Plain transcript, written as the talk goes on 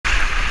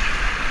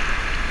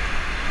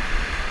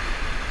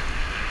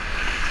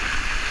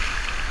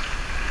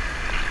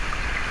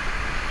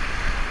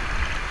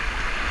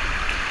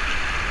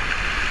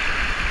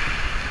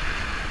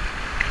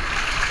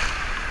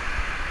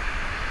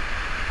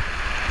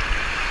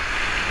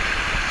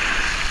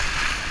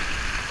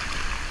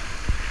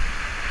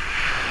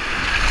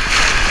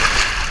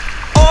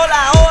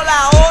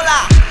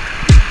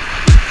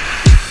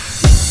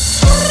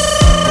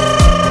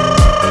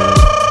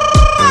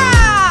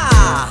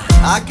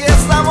aquí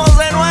estamos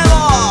de nuevo.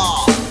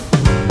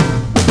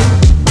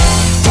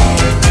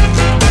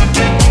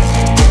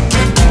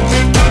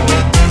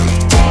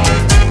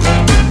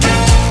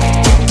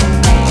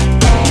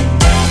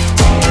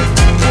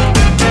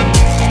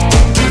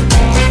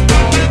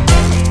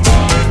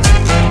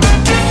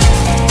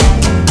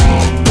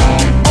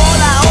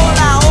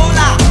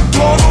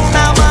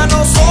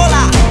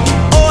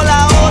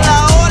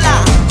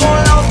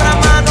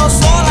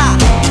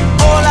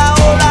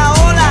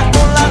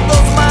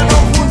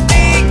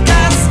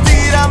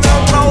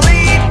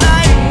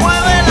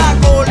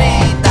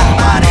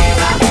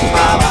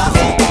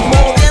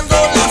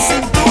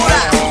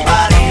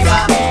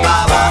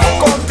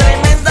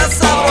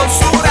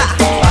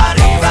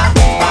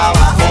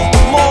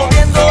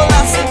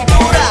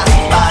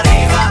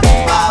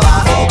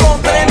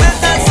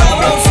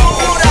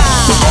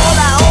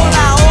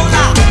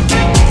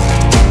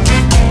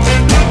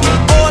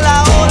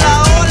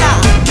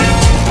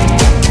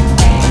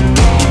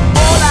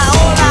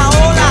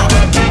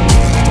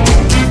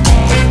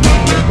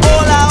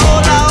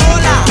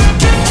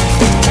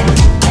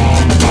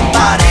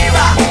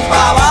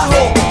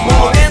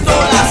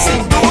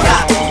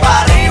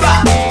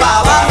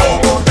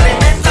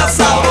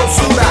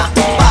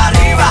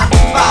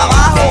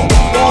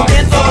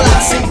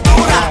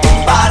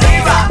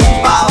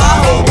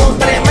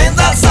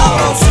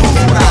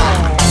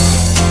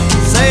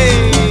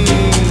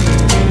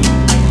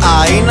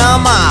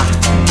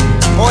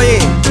 Oye,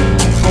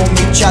 con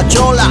mi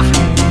chachola,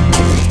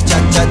 cha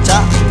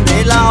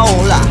de la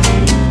ola.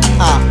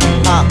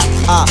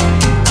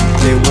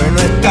 Qué bueno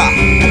está.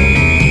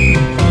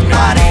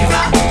 Pa'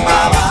 arriba,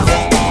 pa' abajo,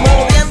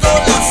 moviendo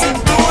la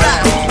cintura.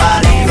 Pa'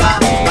 arriba,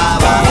 pa'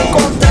 abajo,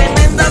 con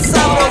tremenda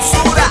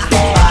sabrosura.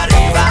 Pa'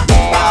 arriba,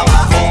 pa'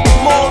 abajo,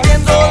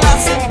 moviendo la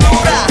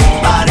cintura.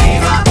 Pa'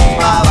 arriba,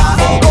 pa'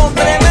 abajo, con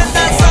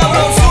tremenda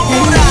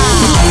sabrosura.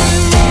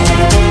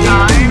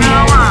 Ahí nada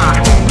más.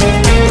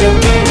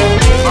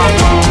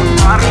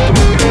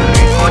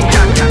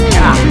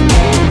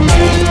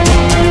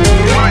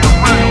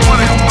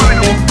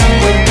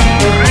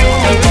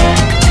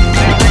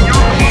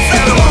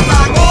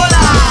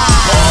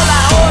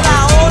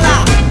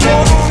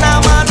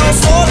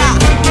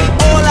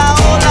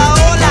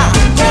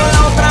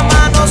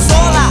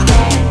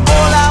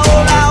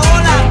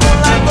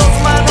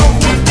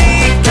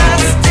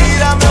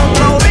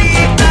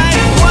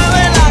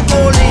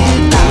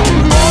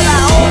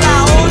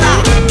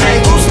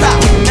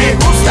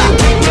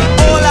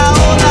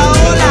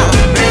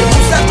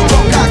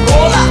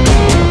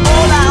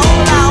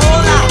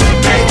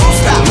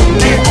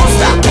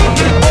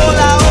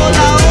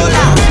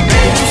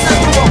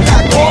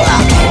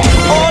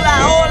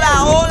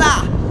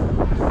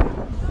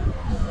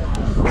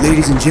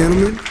 Ladies and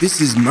gentlemen,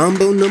 this is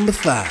Mambo number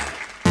 5.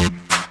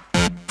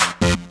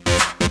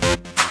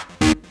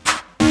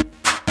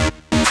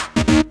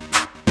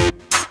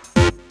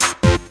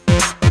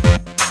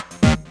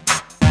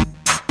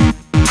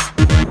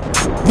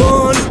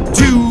 One,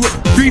 two,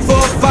 three,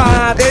 four,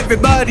 five.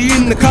 Everybody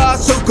in the car,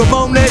 so come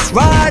on, let's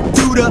ride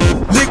to the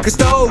liquor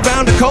store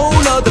around the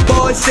corner. The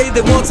boys say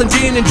they want some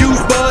gin and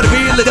juice, but I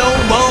really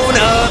don't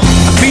wanna.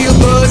 I feel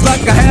buzzed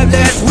like I had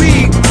last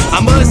week. I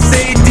must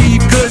say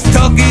deep, cause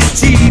talk is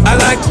cheap. I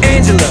like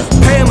Angela,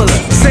 Pamela,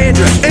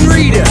 Sandra, and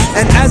Rita.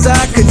 And as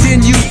I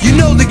continue, you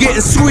know they're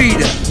getting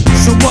sweeter.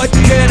 So what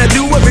can I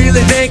do? I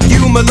really thank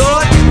you, my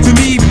lord. To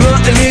me,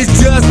 blunting is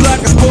just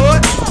like a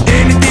sport.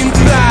 Anything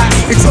fly,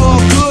 it's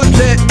all good.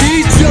 Let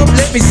me jump,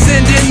 let me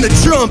send in the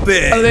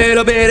trumpet. A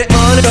little bit of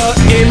Monica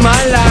in my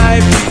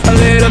life, a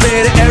little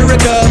bit of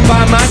Erica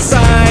by my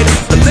side,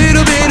 a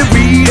little bit of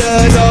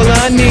Rita's all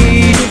I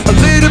need, a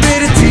little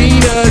bit of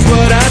Tina's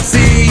what I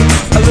see,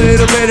 a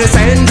little bit of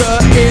Sandra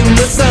in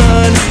the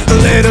sun, a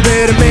little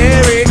bit of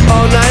Mary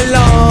all night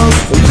long,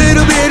 a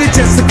little bit of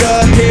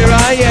Jessica, here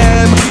I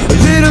am, a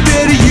little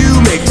bit of you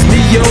makes me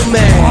your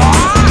man.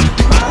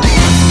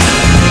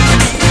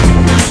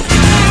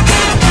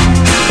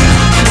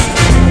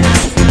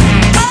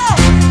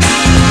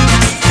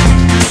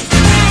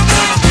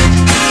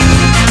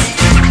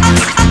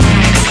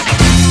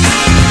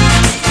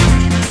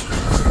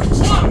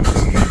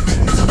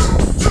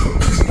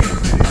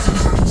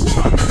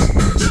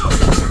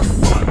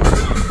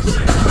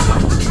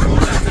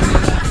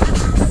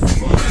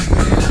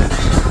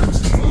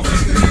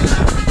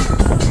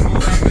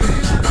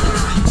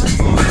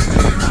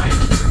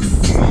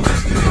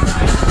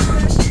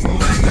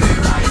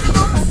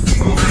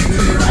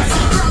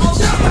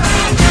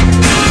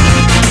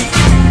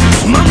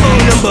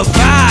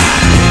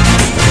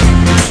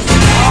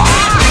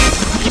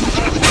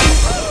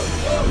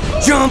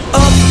 Jump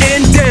up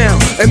and down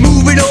and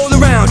move it all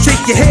around.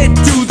 Shake your head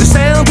to the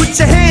sound, put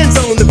your hands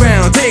on the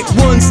ground. Take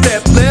one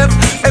step left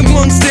and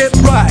one step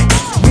right,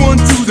 one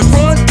to the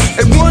front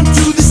and one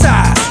to the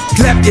side.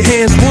 Clap your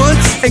hands once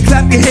and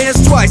clap your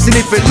hands twice. And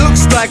if it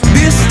looks like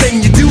this,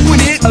 then you're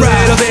doing it right. A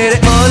little bit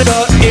of Monica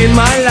in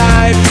my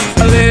life,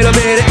 a little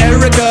bit of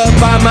Erica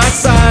by my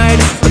side,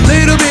 a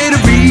little bit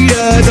of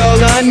Rita's all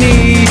I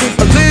need,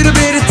 a little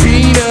bit of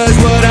Tina's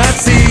what I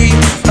see,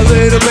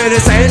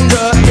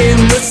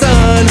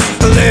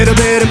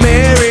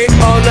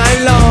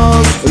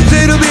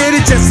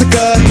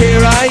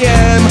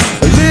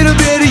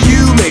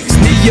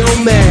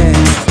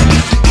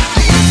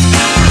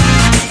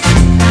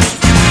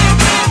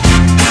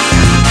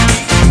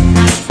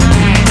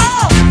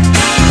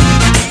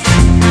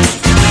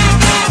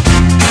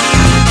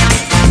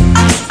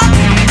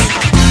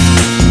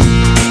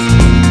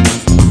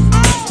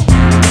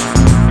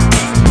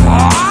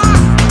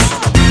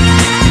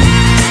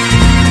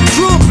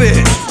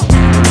 trumpet,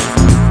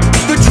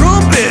 the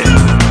trumpet.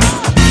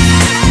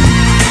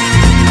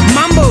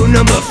 Mambo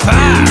number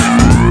 5.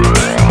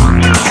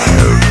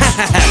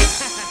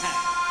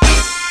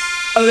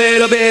 A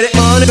little bit of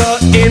Monica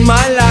in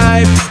my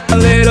life, a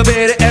little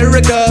bit of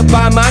Erica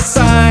by my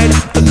side,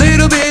 a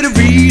little bit of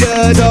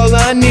Rita's all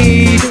I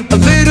need, a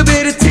little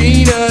bit of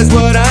Tina's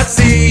what I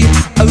see,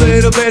 a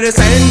little bit of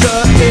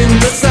Sandra in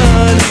the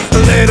sun, a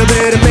little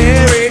bit of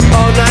Mary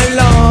all night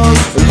long,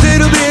 a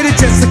little bit of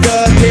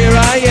Jessica, here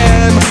I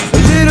am, a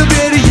little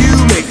bit of you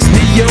makes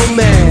me your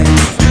man.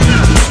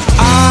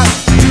 I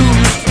do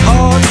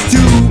ought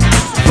to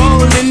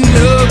fall in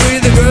love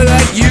with a girl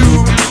like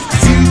you,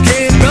 'cause you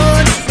can't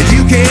run and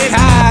you can't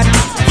hide,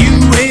 you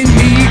and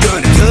me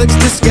gonna touch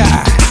the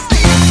sky.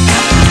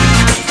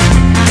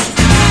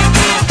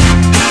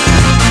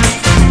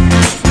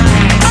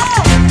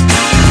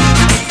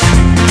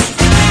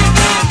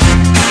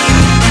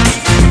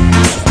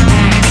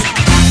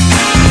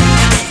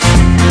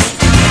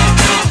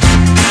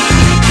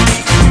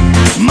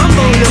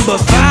 Mambo number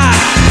 5.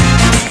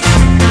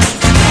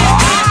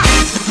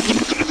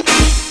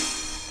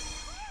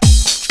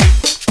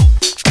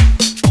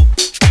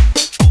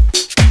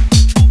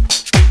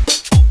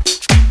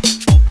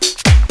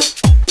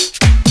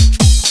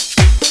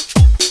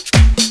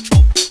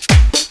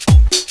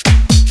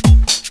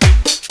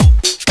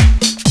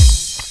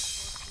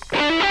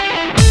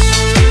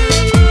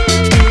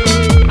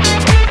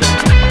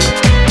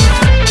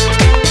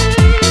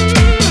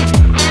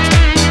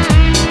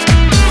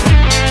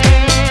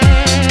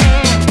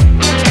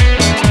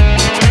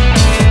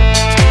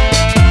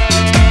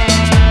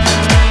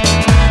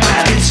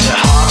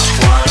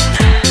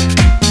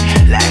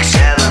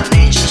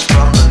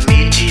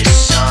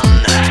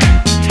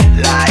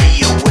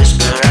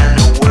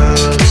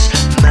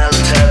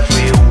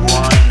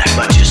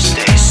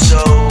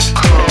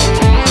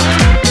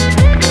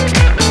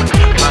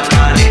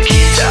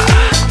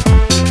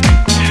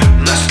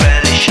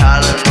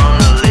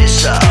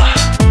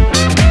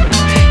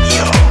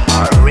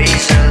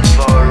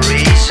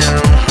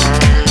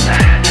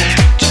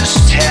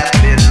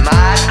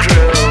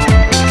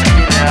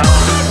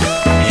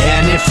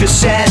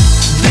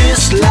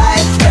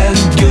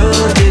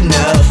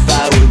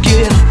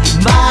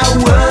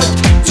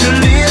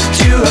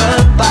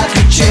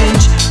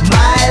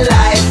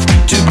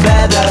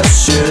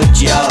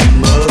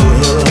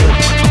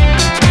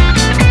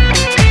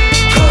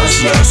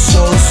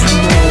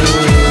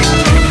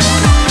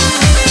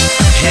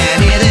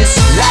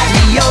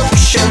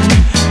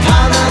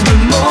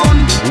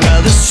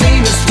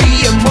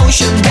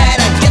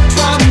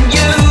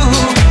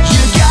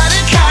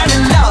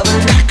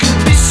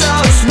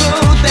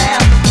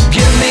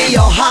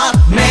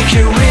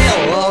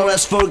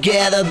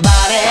 Forget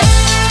about it.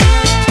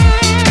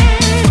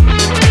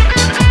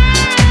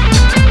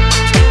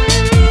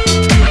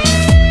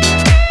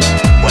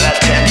 Well, I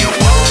tell you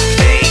one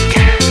thing,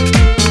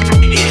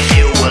 if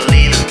you will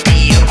leave me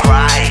a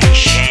crying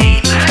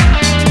shame,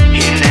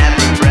 in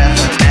every breath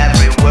and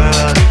every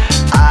word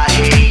I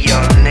hear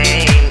your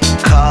name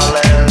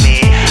calling me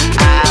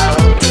out.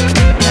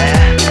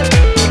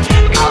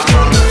 I'm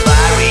from the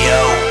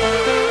barrio,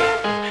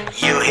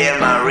 you hear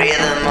my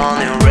rhythm on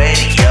the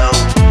radio.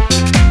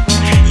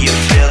 You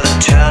feel the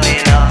turning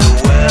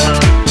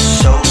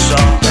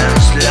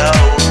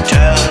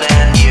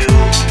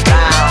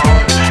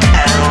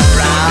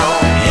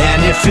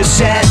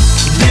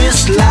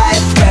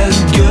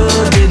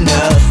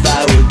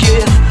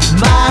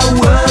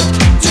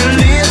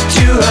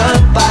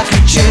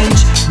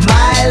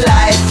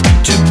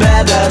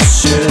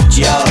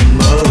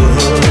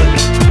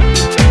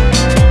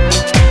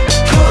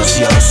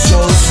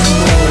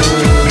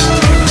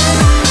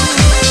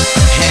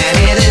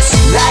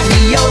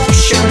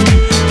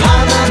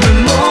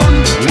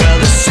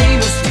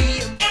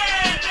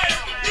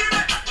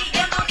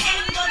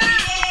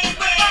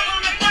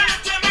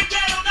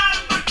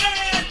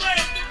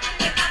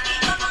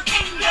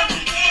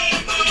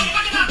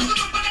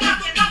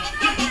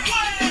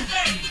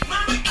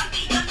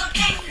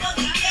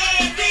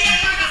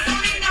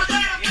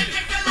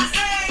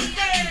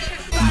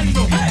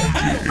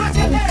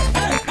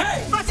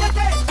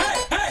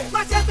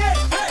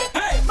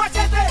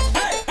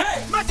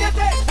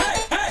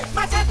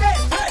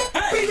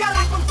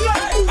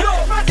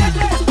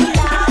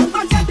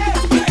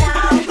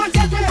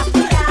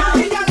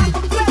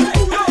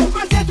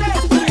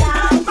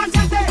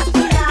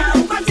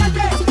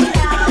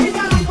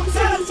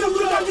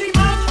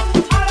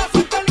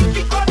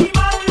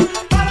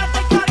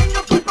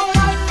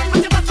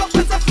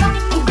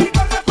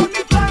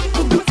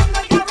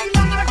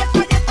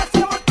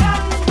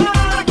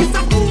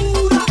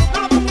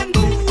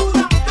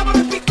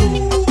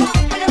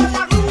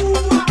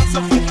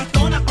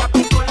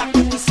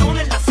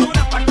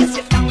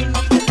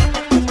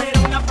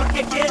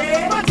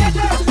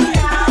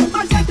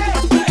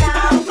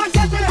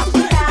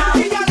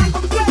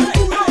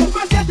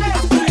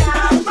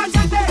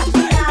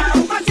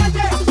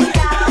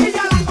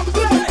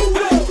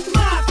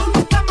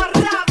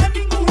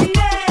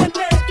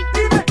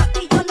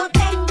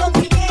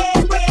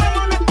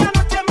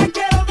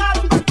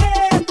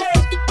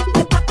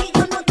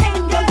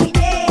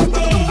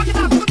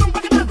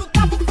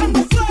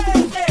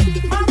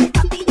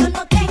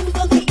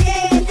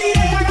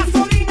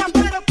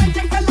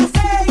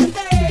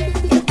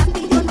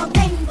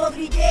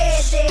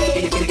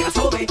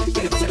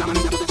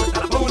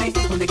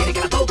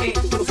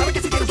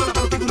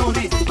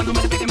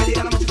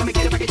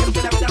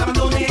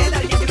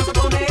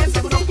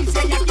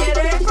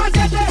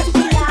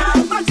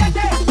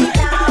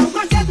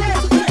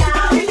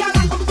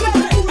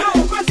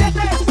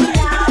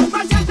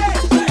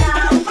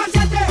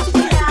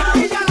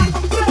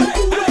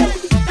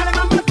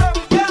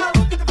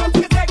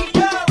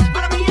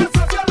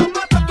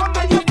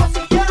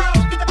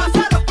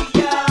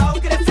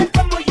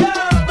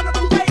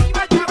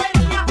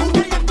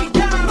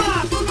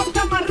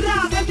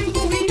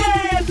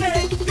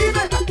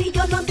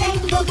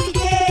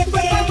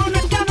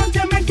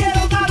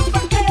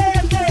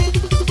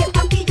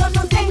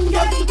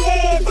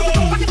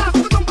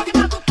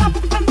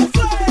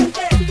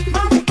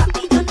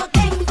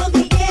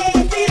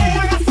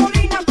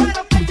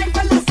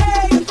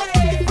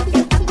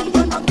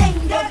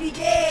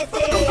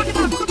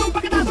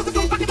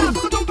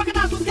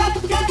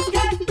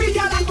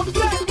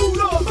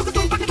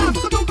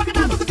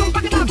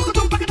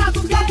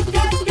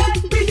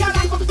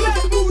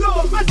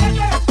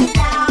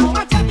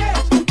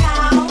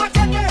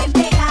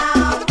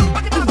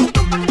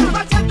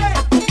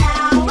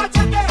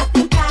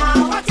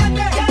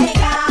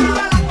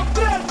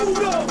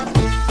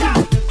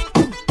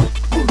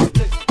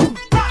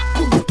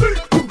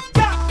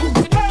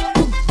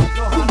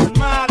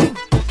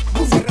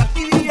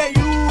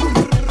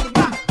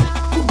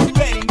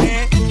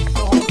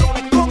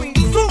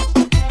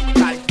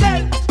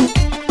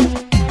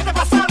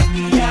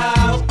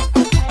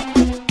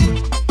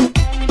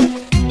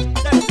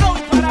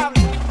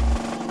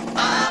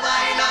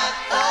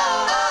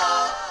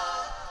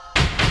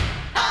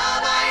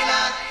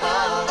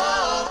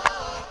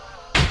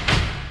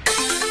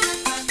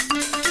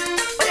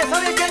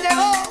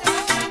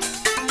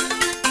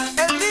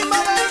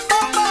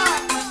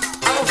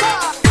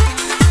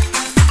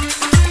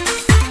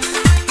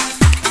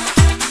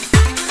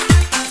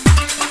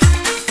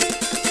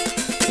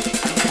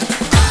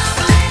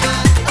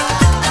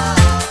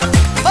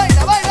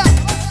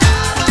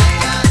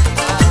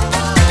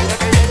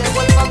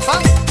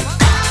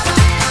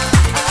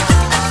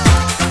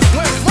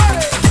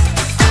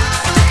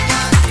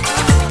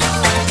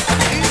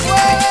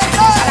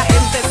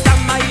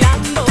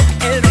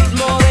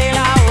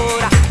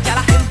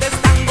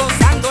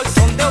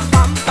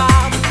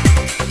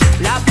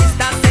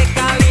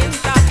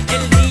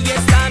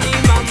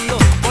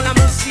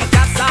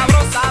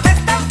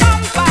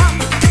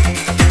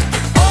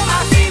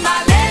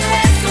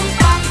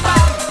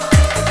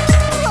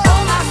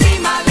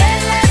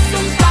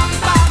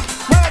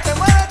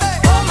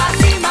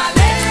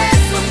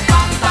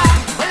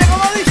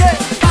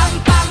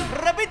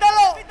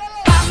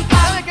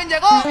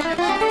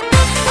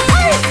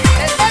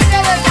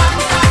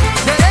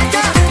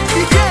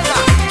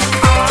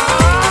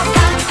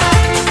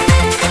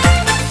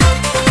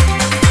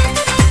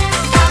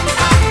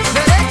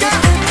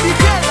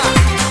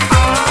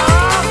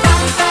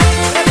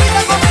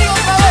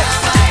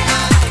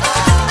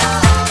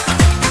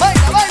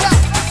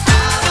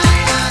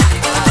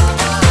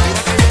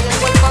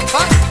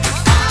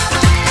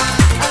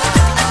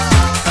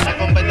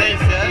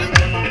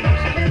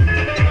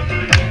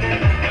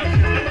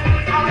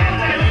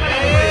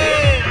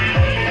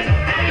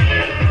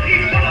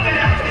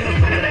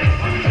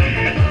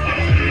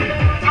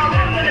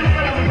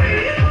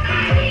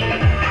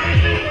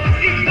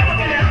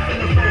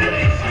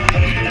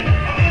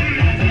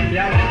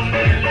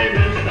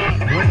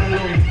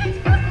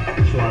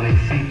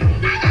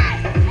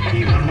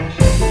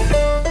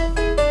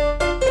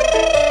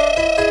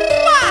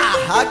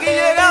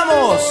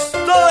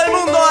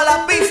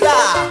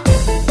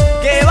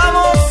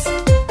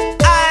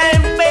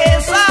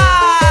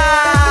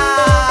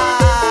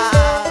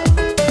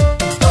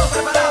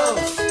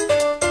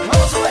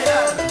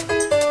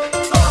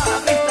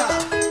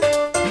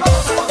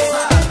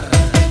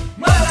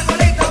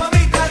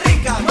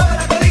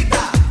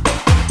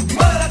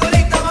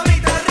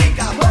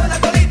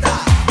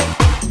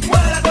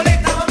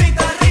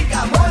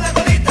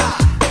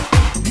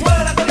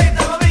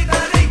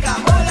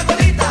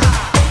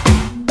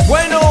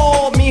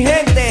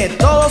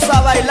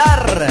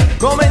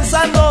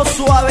comenzando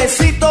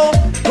suavecito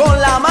con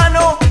la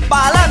mano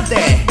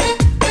pa'lante,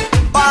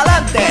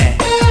 pa'lante,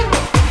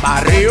 pa'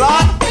 arriba,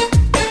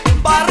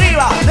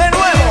 de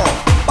nuevo,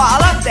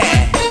 pa'lante,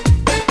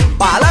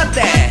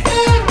 pa'lante,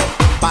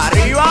 pa'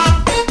 arriba,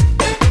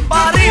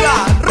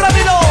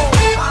 rápido.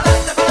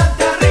 Pa'lante,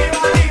 pa'lante, arriba,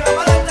 arriba,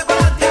 pa'lante,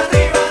 pa'lante,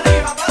 arriba,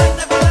 arriba,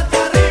 pa'lante, pa'lante,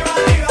 arriba,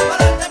 arriba,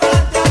 pa'lante,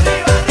 pa'lante, arriba,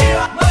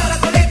 arriba. Mueve la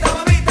colita,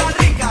 mamita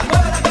rica,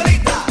 mueve la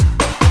colita,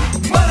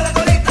 mueve la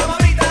colita,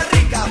 mamita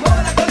rica,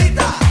 mueve la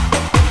colita,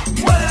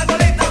 mueve la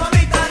colita,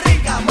 mamita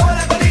rica, mueve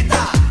la colita,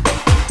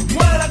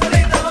 mueve la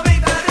colita,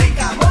 mamita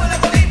rica, mueve la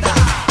colita.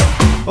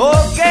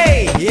 Ok,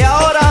 y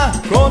ahora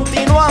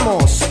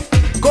continuamos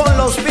con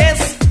los pies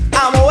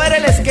a mover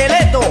el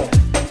esqueleto.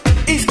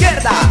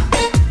 Izquierda,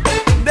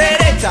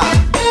 derecha,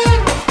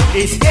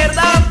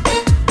 izquierda,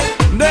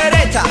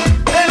 derecha,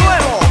 de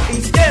nuevo,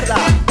 izquierda,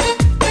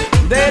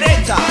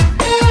 derecha,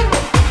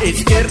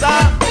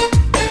 izquierda,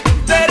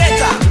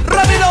 derecha,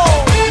 rápido.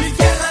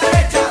 Izquierda,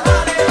 derecha,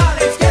 dale,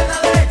 dale, izquierda,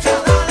 derecha,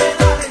 dale,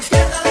 dale,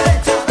 izquierda,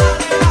 derecha,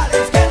 dale, dale,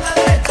 izquierda,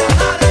 derecha,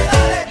 dale,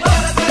 dale. Mueve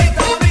la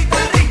colita, mamita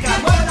rica,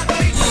 mueve la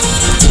colita.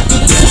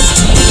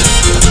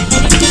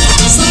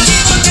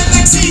 Sonido que te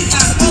excita,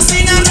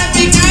 cocina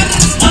repicar.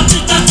 La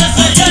pista que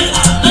se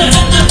llena de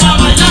gente para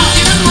bailar.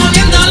 Y van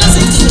moviendo la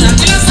cintura,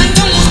 que lo hacen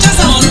con mucho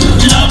sabor.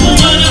 Y las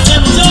mujeres se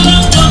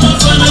emocionan cuando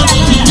suena el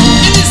bocina.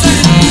 Y dice,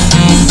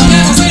 que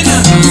cocina,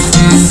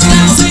 que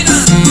cocina,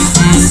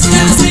 que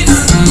cocina.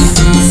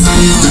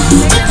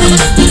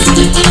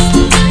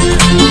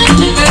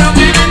 Pero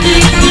que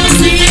bendita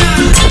cocina,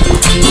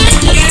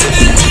 que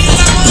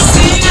bendita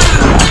cocina.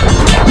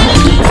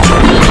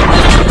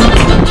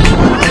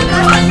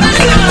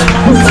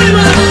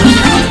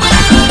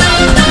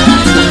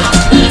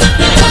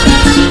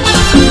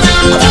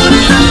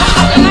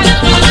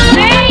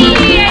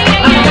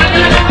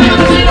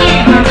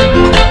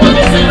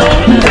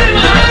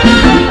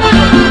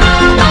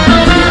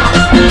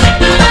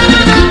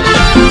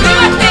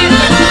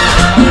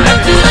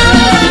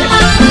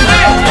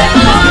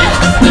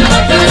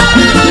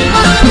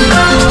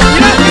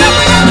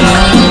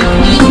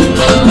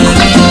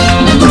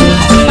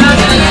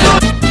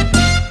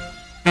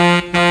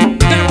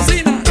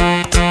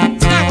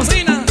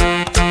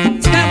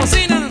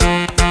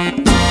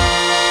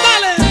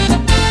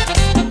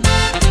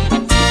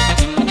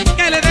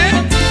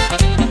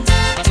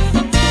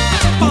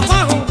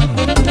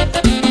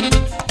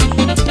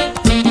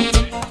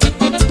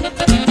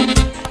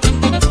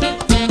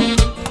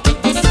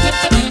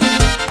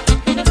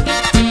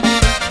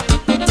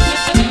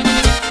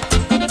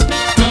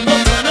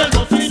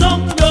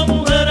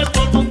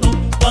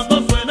 Cuando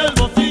suena el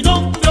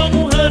bocinón, veo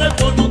mujeres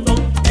por montón.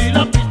 Y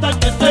la pista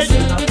que se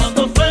llena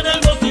cuando suena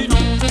el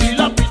bocinón. Y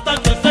la pista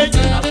que se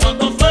llena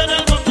cuando suena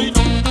el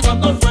bocinón.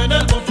 Cuando suena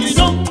el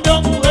bocinón,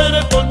 veo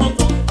mujeres por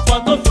montón.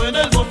 Cuando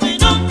suena el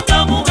bocinón,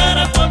 veo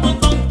mujeres por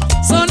montón.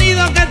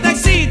 Sonido que te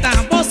excita,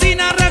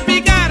 bocina a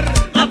repicar.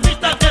 La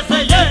pista que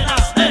se llena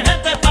de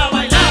gente para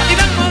bailar. Y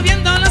van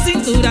moviendo la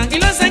cintura, y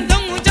lo hacen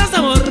con mucho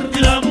sabor. Y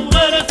las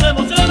mujeres se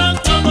emocionan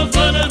cuando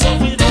suena el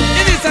bocinón.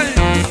 Y dice,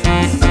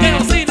 que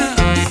bocina,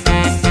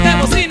 que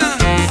bocina,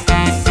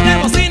 que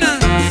bocina.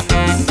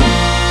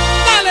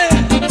 Dale,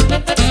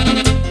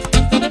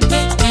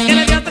 que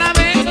le dé otra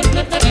vez.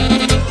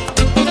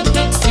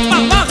 Pa'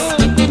 abajo.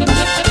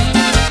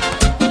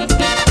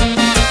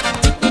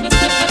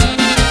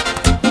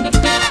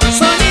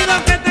 Sonido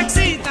que te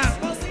excita.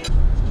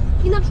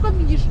 I na przykład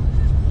widzisz,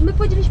 my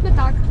powiedzieliśmy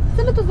tak,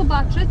 chcemy to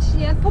zobaczyć,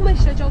 nie,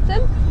 pomyśleć o tym,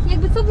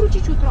 jakby co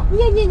wrócić jutro.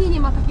 Nie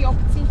ma takiej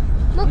opcji.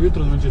 No.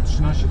 Jutro będzie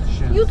 13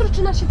 000. Jutro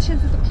 13 000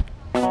 troszkę.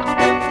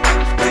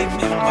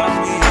 Dime,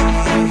 mami,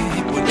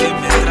 ¿por qué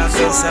me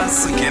tratas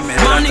así? Que me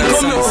tratas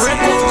así.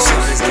 Tú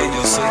sabes que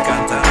yo soy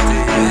cantante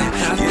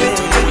y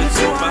estoy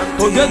muerto para ti.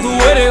 Porque tú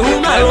eres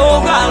una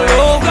loca,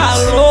 loca,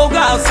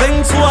 loca,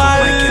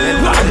 sensual.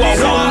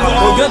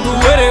 Porque tú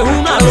eres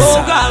una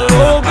loca,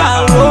 loca,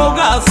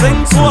 loca,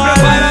 sensual.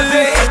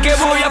 Prepárate que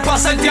voy a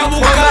pasarte a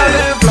buscar.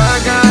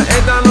 Flaca,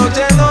 esta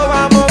noche no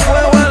vamos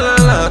fuego en la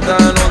lata.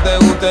 No te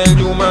gusta el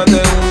yuma,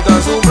 te gusta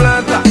su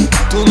plata.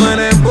 Tú no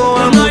eres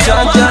boa,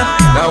 muchacha,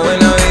 la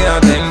buena vida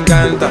te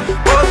encanta.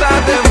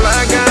 Bótate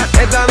flaca,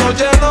 esta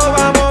noche no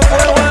vamos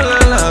fuego en la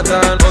lata.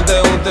 No te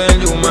gusta el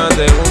yuma,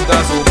 te gusta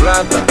su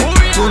plata.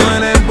 Tú no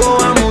eres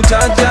boa,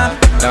 muchacha,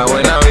 la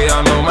buena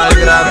vida no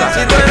maltrata.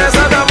 Si tú eres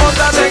santa,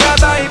 móntate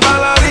gata y pa'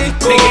 la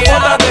disco.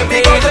 Bótate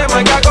pico, te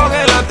marca con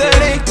el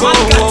asterisco.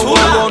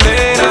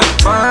 Bombonera,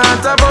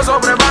 mata por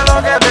sobre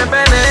malo que te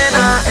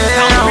envenena.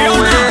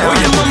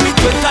 Oye mami,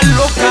 tú estás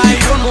loca y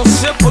yo no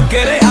sé por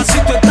qué eres así,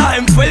 tú estás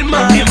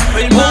enferma.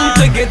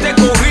 Ponte que te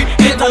cogí,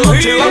 esta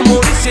noche va a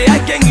morirse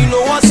alguien y no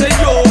va a ser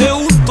yo. Te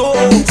gustó,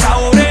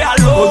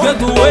 saborealo. Porque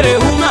tú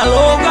eres una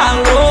loca,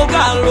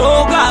 loca,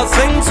 loca,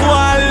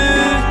 sensual.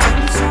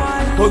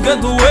 Porque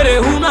tú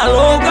eres una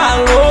loca,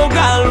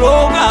 loca,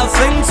 loca,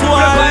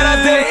 sensual.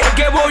 Prepárate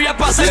que voy a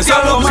pasarte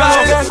a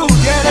buscar. Que tú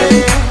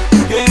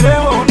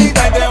quieres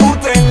bonita y te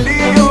gusta el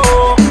lío.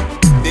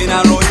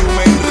 Dínalo y un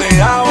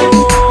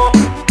enredado.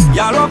 Y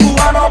a los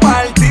cubanos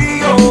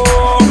partidos.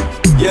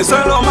 Y eso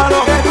es lo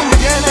malo que tú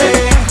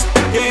tienes.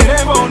 Que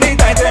eres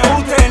bonita y te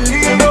gusta el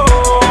lío.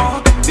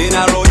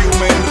 Dínalo y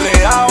un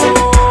enredado.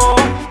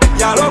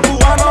 Y a los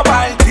cubanos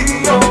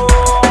partidos.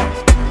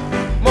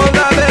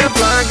 Móntate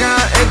flaca,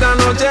 esta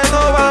noche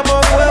no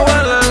vamos fuego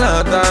en la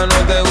lata. No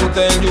te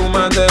gusta el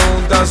yuma, te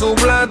gusta su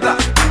plata.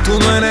 Tú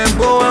no eres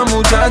boa,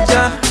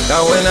 muchacha, la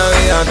buena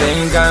vida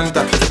te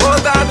encanta.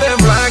 Bótate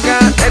flaca,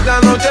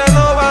 esta noche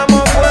no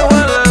vamos fuego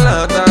en la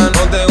lata.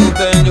 No te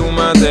gusta el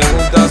yuma, te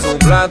gusta su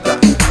plata.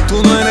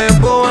 Tú no eres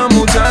boa,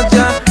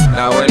 muchacha,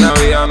 la buena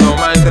vida no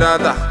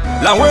maltrata.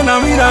 La buena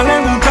vida le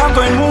gusta a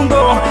todo el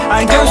mundo.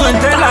 Hay que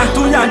suelte las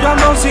tuyas, yo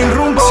ando sin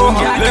rumbo.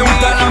 Le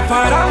gusta la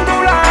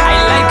farándula.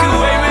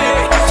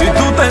 Si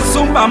tú te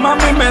zumbas,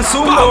 mami, me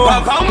zumbo.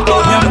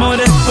 Mi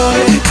amor es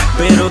pobre,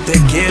 pero te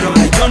quiero.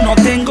 Ay, yo no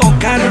tengo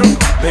carro,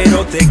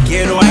 pero te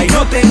quiero. Ay,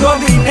 no tengo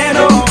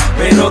dinero,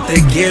 pero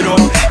te quiero.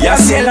 Y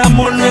así el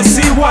amor no es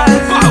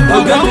igual.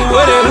 Porque tú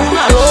eres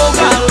una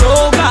loca,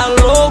 loca,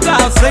 loca,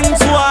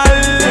 sensual.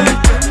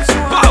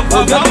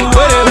 Porque tú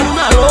eres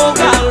una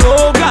loca,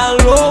 loca,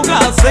 loca,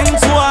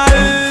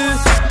 sensual.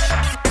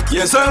 Y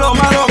eso es lo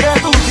malo que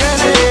tú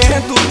tienes.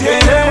 Que tú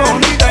tienes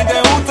bonita y te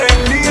gusta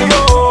el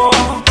lío.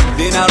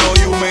 Dínalo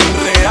y un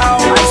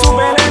enredado. Ay,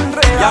 súper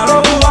enredado. Y a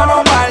los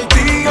cubanos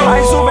partidos.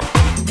 Ay, súper.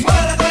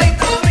 Mueve la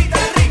colita, mamita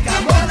rica,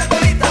 mueve la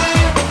colita.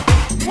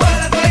 Mueve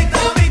la colita,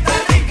 mamita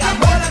rica,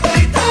 mueve la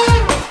colita.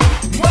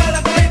 Mueve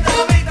la colita,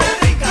 mamita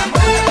rica,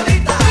 mueve la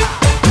colita.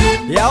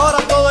 Y ahora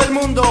todo el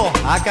mundo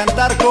a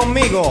cantar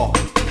conmigo.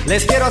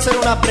 Les quiero hacer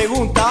una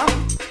pregunta.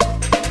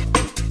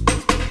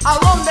 ¿A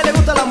dónde le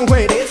gustan las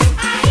mujeres?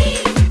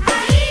 Ahí,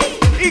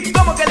 ahí. ¿Y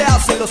cómo que le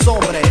hacen los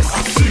hombres?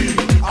 Así,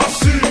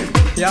 así.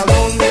 ¿Y a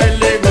dónde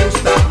le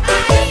gusta?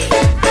 Ahí,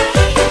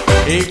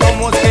 ahí. ¿Y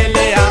cómo es que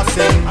le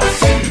hacen?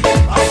 Así,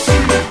 así.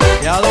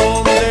 ¿Y a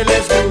dónde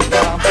les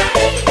gusta?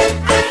 Ahí,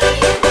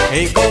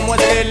 ahí. ¿Y cómo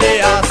es que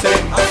le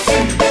hacen? Así,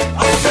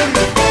 así.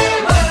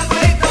 Mueve la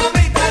colita,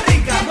 mamita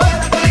rica, mueve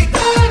la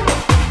colita.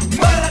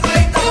 Mueve la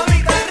colita,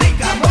 mamita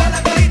rica, mueve la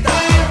colita.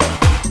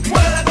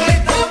 Mueve la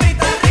colita,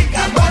 mamita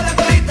rica, mueve la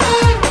colita.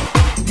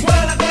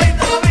 Mueve la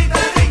colita, mamita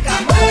rica,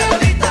 mueve la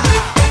colita.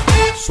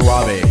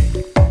 Suave,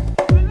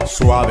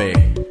 suave,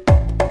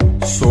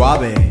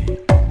 suave.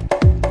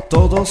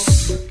 Todos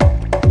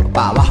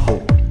pa' abajo,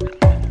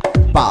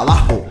 pa'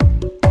 abajo,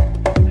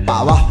 pa'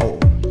 abajo,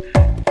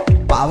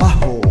 pa'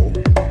 abajo.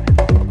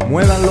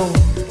 Muévanlo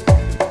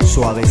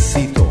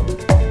suavecito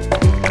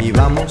y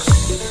vamos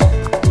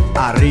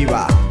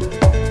arriba,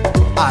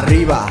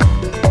 arriba.